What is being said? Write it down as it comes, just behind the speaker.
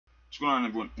going on,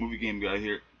 everyone? Movie Game Guy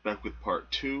here, back with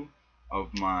part 2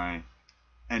 of my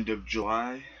end of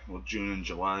July, well, June and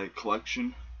July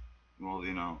collection. Well,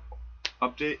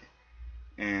 update.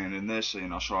 And in this,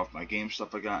 I'll show off my game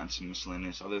stuff I got and some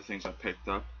miscellaneous other things I picked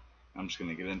up. I'm just going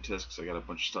to get into this because I got a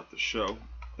bunch of stuff to show.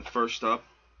 First up,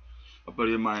 a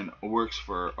buddy of mine works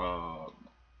for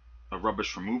a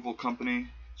rubbish removal company,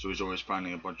 so he's always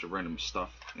finding a bunch of random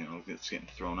stuff, that's getting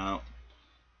thrown out.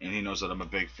 And he knows that I'm a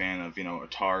big fan of,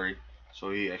 Atari, so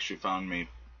he actually found me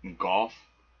golf,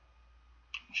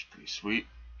 which is pretty sweet.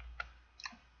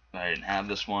 I didn't have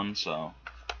this one, so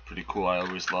pretty cool. I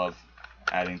always love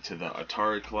adding to the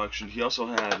Atari collection. He also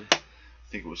had, I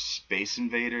think it was Space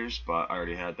Invaders, but I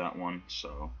already had that one,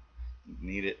 so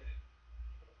need it.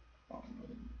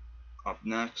 Up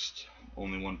next,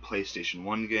 only one PlayStation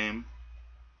 1 game.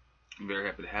 I'm very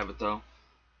happy to have it though.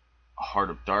 Heart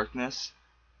of Darkness.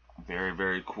 Very,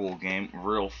 very cool game.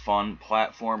 Real fun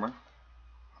platformer.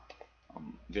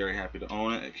 I'm very happy to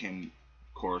own it. It came,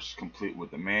 of course, complete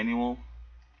with the manual.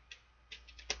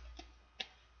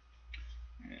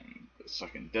 And the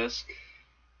second disc.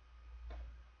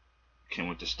 Can't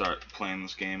wait to start playing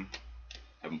this game.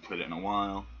 Haven't played it in a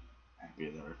while. Happy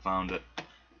that I found it.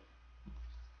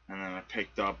 And then I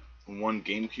picked up one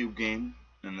GameCube game,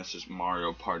 and this is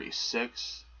Mario Party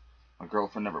 6. My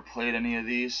girlfriend never played any of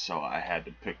these, so I had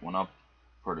to pick one up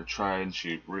for her to try, and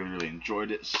she really, really enjoyed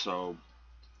it, so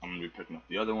I'm going to be picking up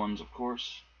the other ones, of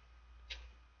course.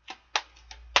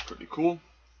 Pretty cool.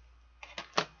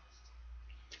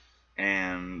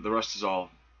 And the rest is all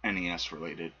NES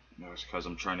related. That's because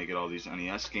I'm trying to get all these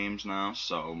NES games now,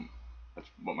 so that's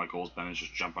what my goal's been, is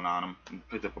just jumping on them. And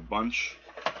picked up a bunch.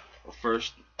 Well,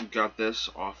 first, got this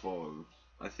off of,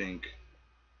 I think,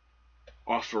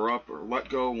 OfferUp or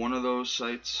LetGo, one of those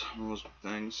sites, one of those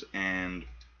things, and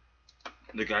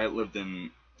the guy lived in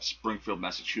Springfield,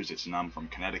 Massachusetts, and I'm from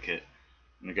Connecticut,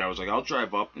 and the guy was like, I'll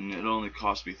drive up, and it only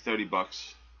cost me $30.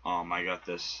 I got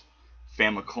this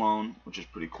Famiclone, which is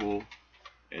pretty cool.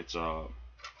 It's a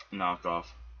knockoff,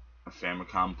 a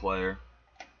Famicom player.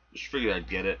 Just figured I'd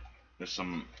get it. There's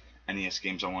some NES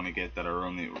games I want to get that were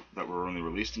only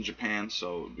released in Japan,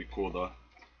 so it'd be cool to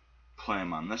play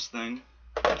them on this thing.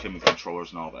 It came with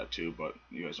controllers and all that too, but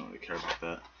you guys don't really care about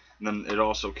that. And then it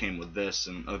also came with this,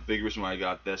 and a big reason why I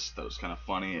got this that was kind of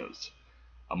funny, it was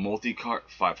a Multicart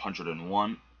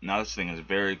 501. Now this thing is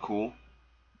very cool,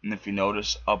 and if you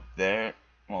notice up there,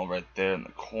 well, right there in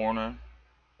the corner,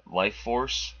 Life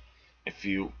Force, if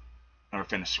you are a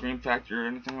fan of Scream Factory or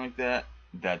anything like that,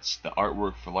 that's the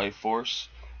artwork for Life Force.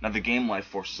 Now the game Life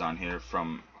Force is on here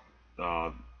from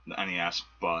the NES,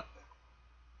 but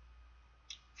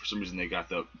for some reason they got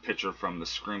the picture from the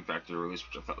Scream Factory release,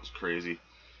 which I thought was crazy.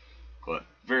 But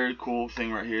very cool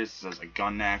thing right here. It says a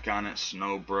Gun Knack on it,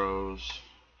 Snow Bros,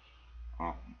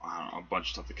 I don't know, a bunch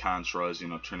of stuff. The Contras,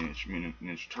 Teenage Mutant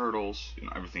Ninja Turtles,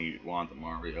 everything you want. The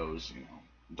Marios,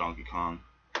 Donkey Kong.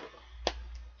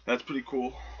 That's pretty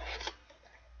cool.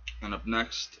 And up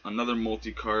next, another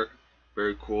multi-cart.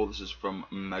 Very cool. This is from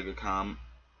Megacom.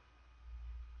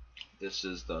 This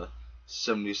is the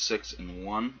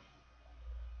 76-in-1.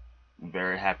 I'm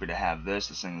very happy to have this.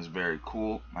 This thing is very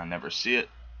cool. I never see it.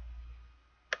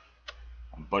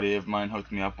 A buddy of mine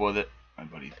hooked me up with it. My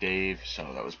buddy Dave. So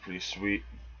that was pretty sweet.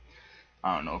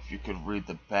 I don't know if you could read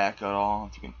the back at all.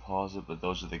 If you can pause it. But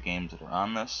those are the games that are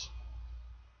on this.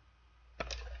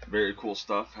 Very cool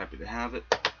stuff. Happy to have it.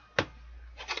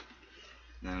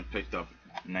 Then I picked up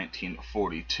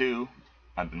 1942.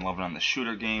 I've been loving on the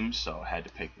shooter games, so I had to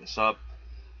pick this up.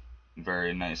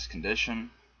 Very nice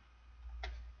condition.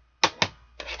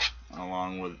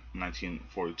 Along with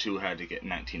 1942, I had to get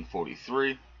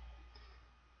 1943.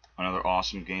 Another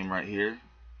awesome game right here.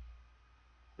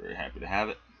 Very happy to have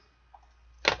it.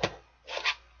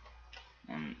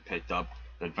 And picked up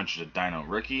The Adventures of Dino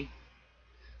Ricky.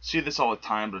 See this all the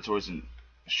time, but it's always in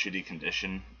shitty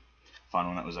condition. Found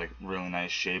one that was like really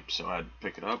nice shape, so I had to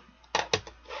pick it up.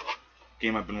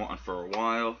 Game I've been wanting for a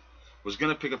while. Was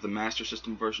gonna pick up the Master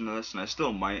System version of this, and I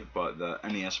still might, but the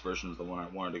NES version is the one I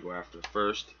wanted to go after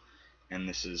first. And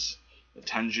this is the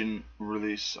Tengen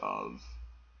release of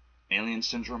Alien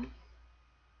Syndrome.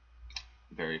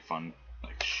 Very fun,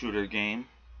 like, shooter game.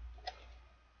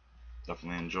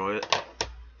 Definitely enjoy it.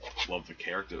 Love the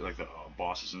character, like the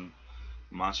bosses and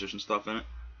monsters and stuff in it.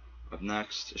 Up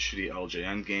next, a shitty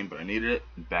LJN game, but I needed it.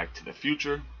 Back to the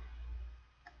Future.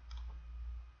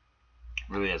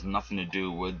 Really has nothing to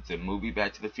do with the movie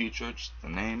Back to the Future, just the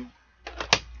name.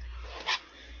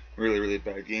 Really, really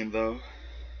bad game though.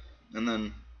 And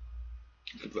then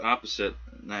the opposite,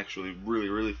 an actually really,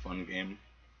 really fun game.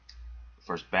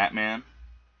 First, Batman.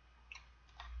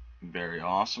 Very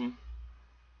awesome.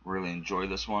 Really enjoy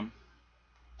this one.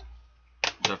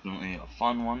 Definitely a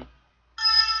fun one.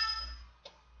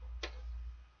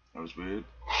 That was weird.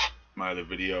 My other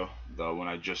video, the one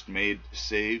I just made,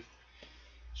 saved,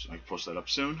 so I can post that up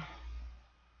soon.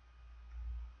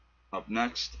 Up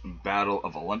next, Battle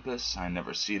of Olympus. I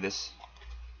never see this.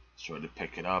 So I had to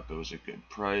pick it up. It was a good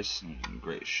price and in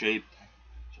great shape.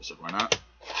 So I said, why not?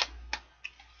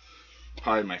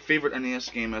 Probably my favorite NES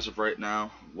game as of right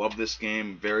now. Love this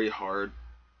game. Very hard.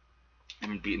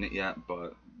 Haven't beaten it yet,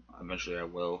 but eventually I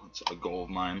will. It's a goal of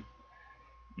mine.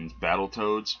 And it's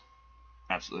Battletoads.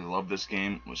 Absolutely love this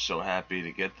game. Was so happy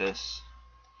to get this.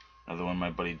 Another one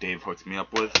my buddy Dave hooked me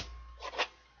up with.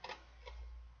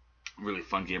 Really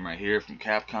fun game right here from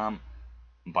Capcom.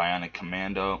 Bionic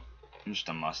Commando. Just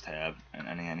a must-have in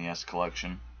any NES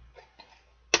collection.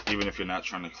 Even if you're not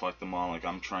trying to collect them all like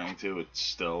I'm trying to, it's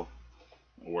still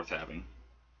worth having.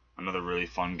 Another really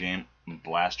fun game,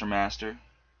 Blaster Master.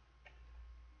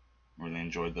 Really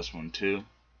enjoyed this one too.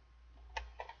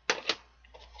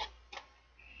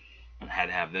 I had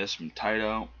to have this from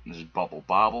Taito. This is Bubble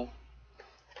Bobble.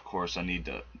 Of course, I need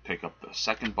to pick up the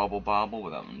second Bubble Bobble,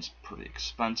 but that one's pretty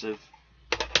expensive.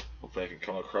 Hopefully I can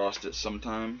come across it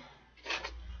sometime.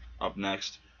 Up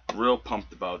next, real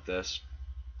pumped about this.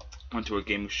 Went to a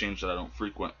game exchange that I don't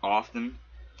frequent often.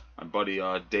 My buddy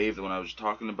Dave, the one I was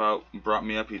talking about, brought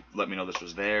me up. He let me know this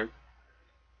was there,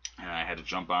 and I had to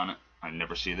jump on it. I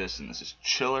never see this, and this is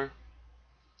Chiller.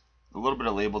 A little bit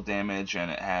of label damage, and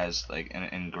it has like an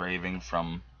engraving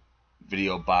from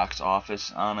Video Box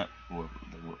Office on it,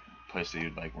 the place that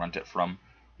you'd like rent it from.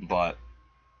 But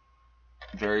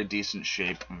very decent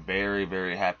shape. Very,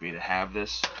 very happy to have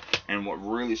this. And what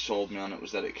really sold me on it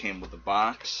was that it came with a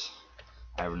box,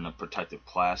 having a protective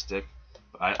plastic.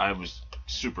 I was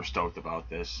super stoked about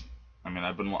this. I mean,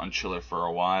 I've been wanting Chiller for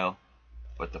a while,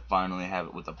 but to finally have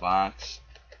it with the box,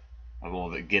 I was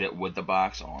able to get it with the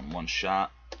box all in one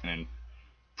shot, and in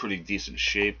pretty decent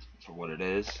shape for what it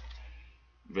is.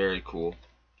 Very cool.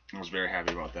 I was very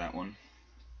happy about that one.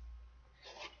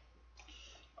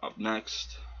 Up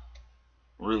next,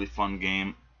 really fun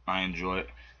game. I enjoy it.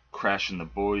 Crashing the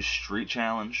Boys Street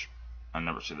Challenge. I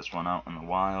never see this one out in the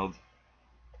wild.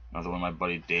 Another one my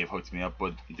buddy Dave hooked me up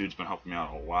with. The dude's been helping me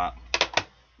out a lot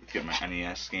to get my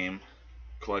NES game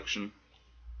collection.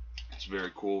 It's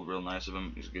very cool, real nice of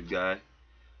him. He's a good guy.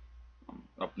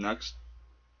 Up next,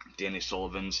 Danny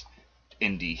Sullivan's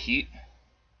Indie Heat.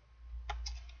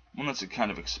 One that's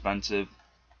kind of expensive.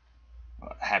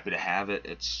 Happy to have it.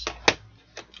 It's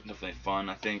definitely fun.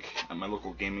 I think at my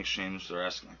local gaming exchange they're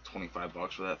asking like 25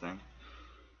 bucks for that thing.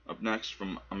 Up next,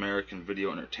 from American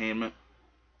Video Entertainment.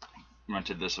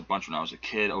 Rented this a bunch when I was a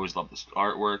kid. Always loved this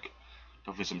artwork.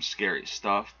 Definitely some scary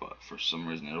stuff, but for some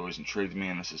reason it always intrigued me.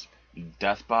 And this is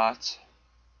Deathbots.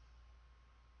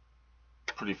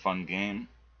 Pretty fun game.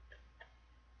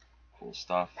 Cool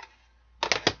stuff.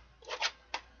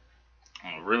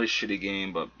 A really shitty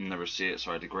game, but never see it,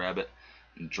 so I had to grab it.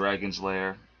 Dragon's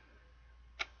Lair.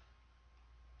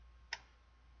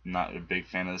 Not a big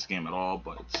fan of this game at all,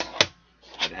 but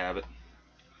I had to have it.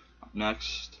 Up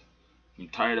next, from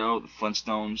Taito, the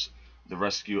Flintstones, The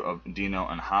Rescue of Dino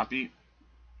and Hoppy.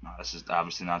 Now, this is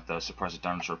obviously not the Surprise at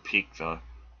Dinosaur Peak,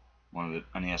 one of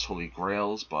the NES Holy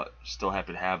Grails, but still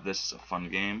happy to have this. It's a fun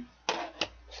game.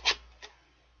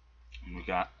 And we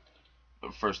got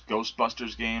the first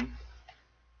Ghostbusters game.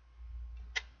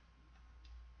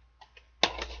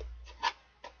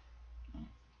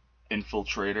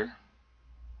 Infiltrator.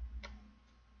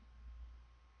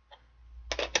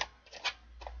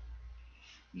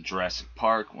 Jurassic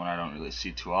Park, one I don't really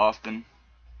see too often.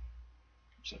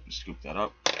 Just have to scoop that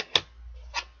up.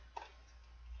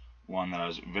 One that I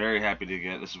was very happy to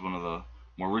get. This is one of the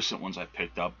more recent ones I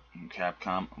picked up from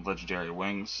Capcom. Legendary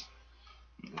Wings.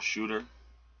 The shooter.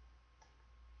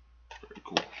 Very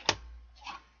cool.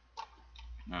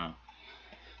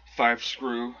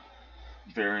 5-screw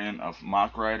variant of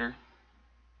Mach Rider.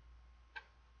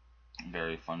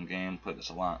 Very fun game. Played this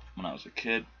a lot when I was a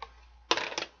kid.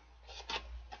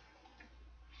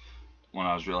 One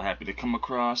I was real happy to come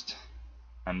across.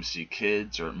 MC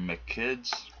Kids or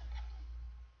McKids.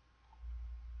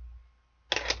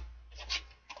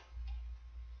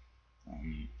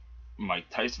 Mike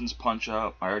Tyson's Punch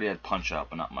Out. I already had Punch Out,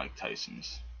 but not Mike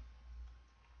Tyson's.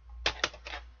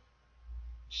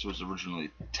 This was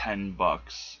originally 10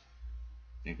 bucks.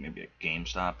 I think maybe at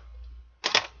GameStop.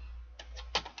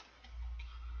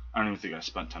 I don't even think I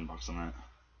spent 10 bucks on that.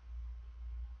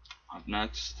 Up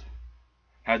next,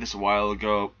 had this a while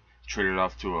ago. Traded it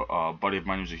off to a buddy of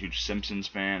mine who's a huge Simpsons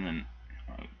fan, and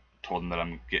told him that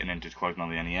I'm getting into collecting on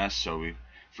the NES, so we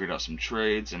Figured out some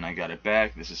trades, and I got it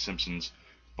back. This is Simpsons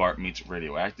Bart Meets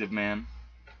Radioactive Man.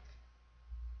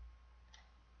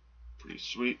 Pretty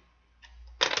sweet.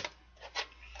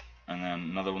 And then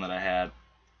another one that I had.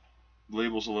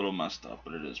 Label's a little messed up,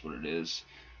 but it is what it is.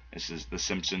 This is The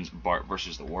Simpsons Bart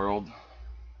versus the World.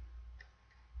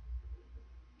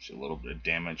 See a little bit of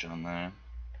damage on there.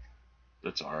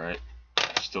 That's alright.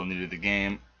 Still needed the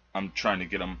game. I'm trying to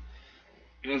get them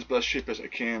in as best shape as I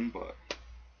can, but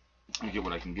I get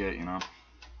what I can get, you know.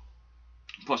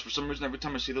 Plus, for some reason, every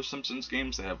time I see those Simpsons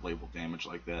games, they have label damage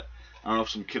like that. I don't know if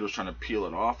some kid was trying to peel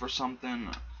it off or something.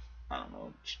 I don't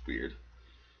know. It's weird.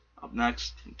 Up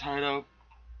next, from Taito,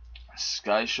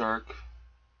 Sky Shark.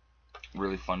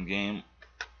 Really fun game.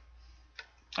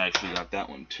 I actually got that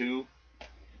one too.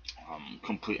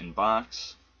 Complete in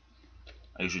box.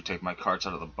 I usually take my carts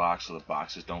out of the box so the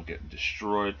boxes don't get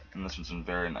destroyed. And this one's in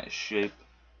very nice shape,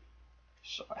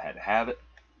 so I had to have it.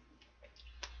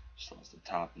 So that's the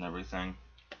top and everything.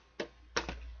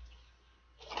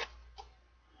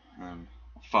 And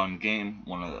a fun game,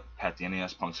 one of Pat the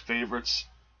NES Punk's favorites,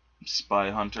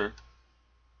 Spy Hunter.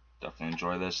 Definitely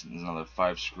enjoy this. There's another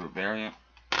 5-screw variant.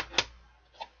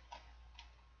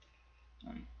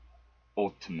 And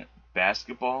Ultimate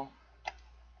Basketball.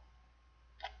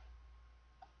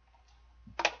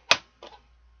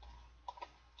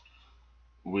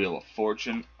 Wheel of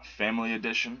Fortune Family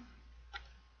Edition.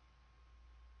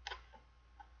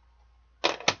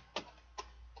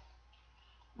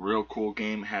 Real cool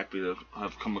game. Happy to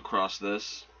have come across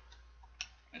this.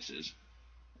 This is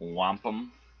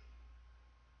Wampum.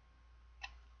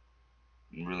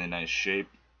 In really nice shape.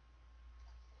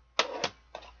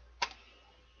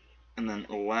 And then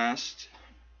last,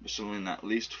 but certainly not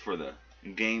least for the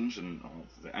games and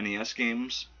the NES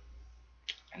games,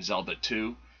 Zelda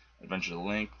 2, Adventure of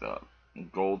Link, the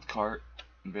gold cart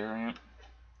variant.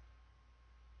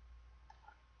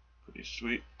 Pretty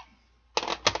sweet.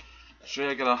 So yeah,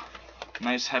 I got a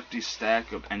nice hefty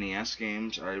stack of NES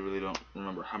games. I really don't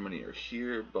remember how many are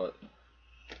here, but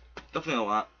definitely a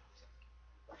lot.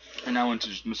 And now into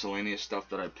just miscellaneous stuff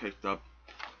that I picked up.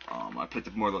 I picked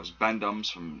up more of those Bend-Ems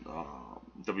from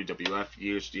WWF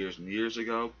years and years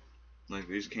ago. Like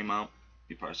these came out.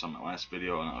 You probably saw my last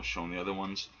video, and I was showing the other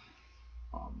ones.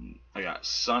 I got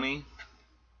Sunny.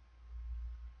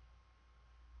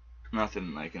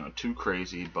 Nothing like too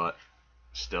crazy, but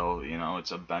still,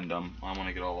 it's a Bend-Em. I want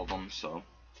to get all of them, so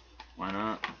why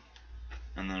not?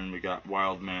 And then we got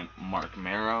Wildman Mark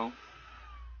Marrow,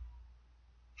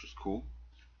 which is cool.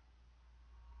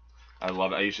 I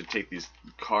love it. I used to take these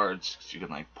cards so you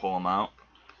can like pull them out,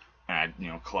 and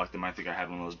I'd collect them. I think I had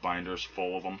one of those binders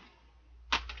full of them.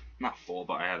 Not full,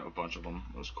 but I had a bunch of them.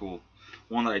 It was cool.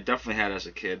 One that I definitely had as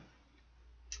a kid.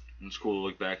 It's cool to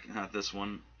look back at this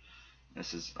one.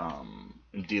 This is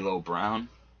D'Lo Brown.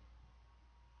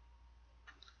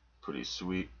 Pretty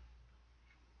sweet.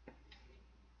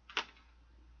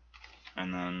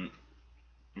 And then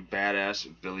Badass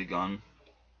Billy Gunn.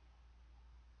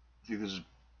 I think this is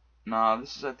I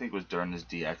think it was during his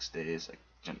DX days.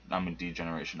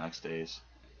 D-Generation X days.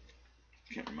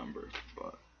 Can't remember,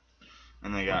 but.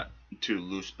 And they got 2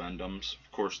 loose Bend-Ems.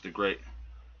 Of course, the great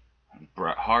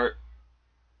Bret Hart.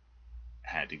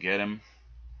 Had to get him.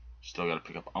 Still got to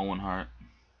pick up Owen Hart.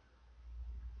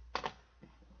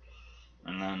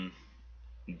 And then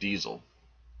Diesel,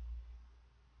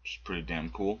 which is pretty damn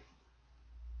cool.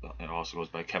 But it also goes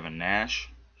by Kevin Nash.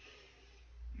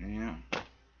 Yeah.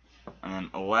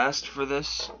 And then last for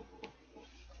this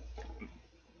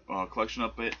collection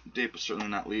update, but certainly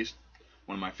not least,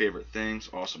 one of my favorite things,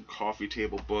 awesome coffee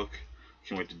table book.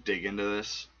 Can't wait to dig into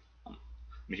this. I'm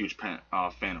a huge fan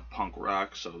of punk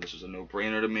rock, so this is a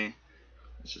no-brainer to me.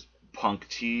 This is Punk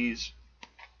Tees.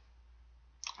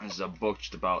 This is a book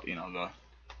just about the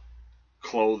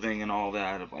clothing and all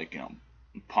that of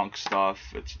punk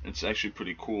stuff. It's actually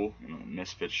pretty cool.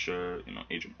 Misfits shirt,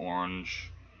 Agent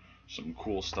Orange, some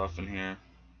cool stuff in here.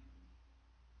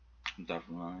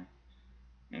 Definitely.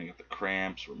 You got the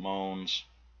Cramps, Ramones,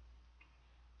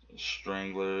 the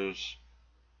Stranglers,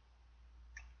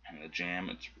 and the Jam.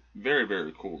 It's very,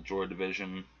 very cool. Joy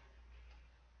Division.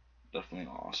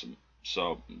 Definitely awesome.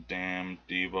 So, Damn,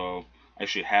 Devo. I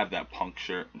actually have that punk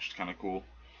shirt, which is kind of cool.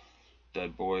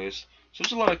 Dead Boys. So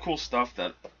there's a lot of cool stuff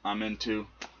that I'm into.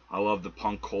 I love the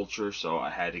punk culture, so I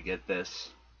had to get this.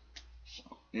 So,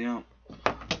 yeah.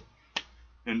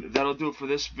 And that'll do it for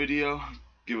this video.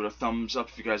 Give it a thumbs up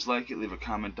if you guys like it. Leave a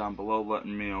comment down below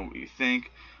letting me know what you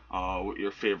think. What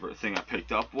your favorite thing I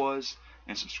picked up was.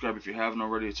 And subscribe if you haven't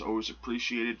already. It's always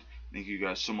appreciated. Thank you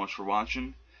guys so much for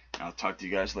watching. And I'll talk to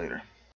you guys later.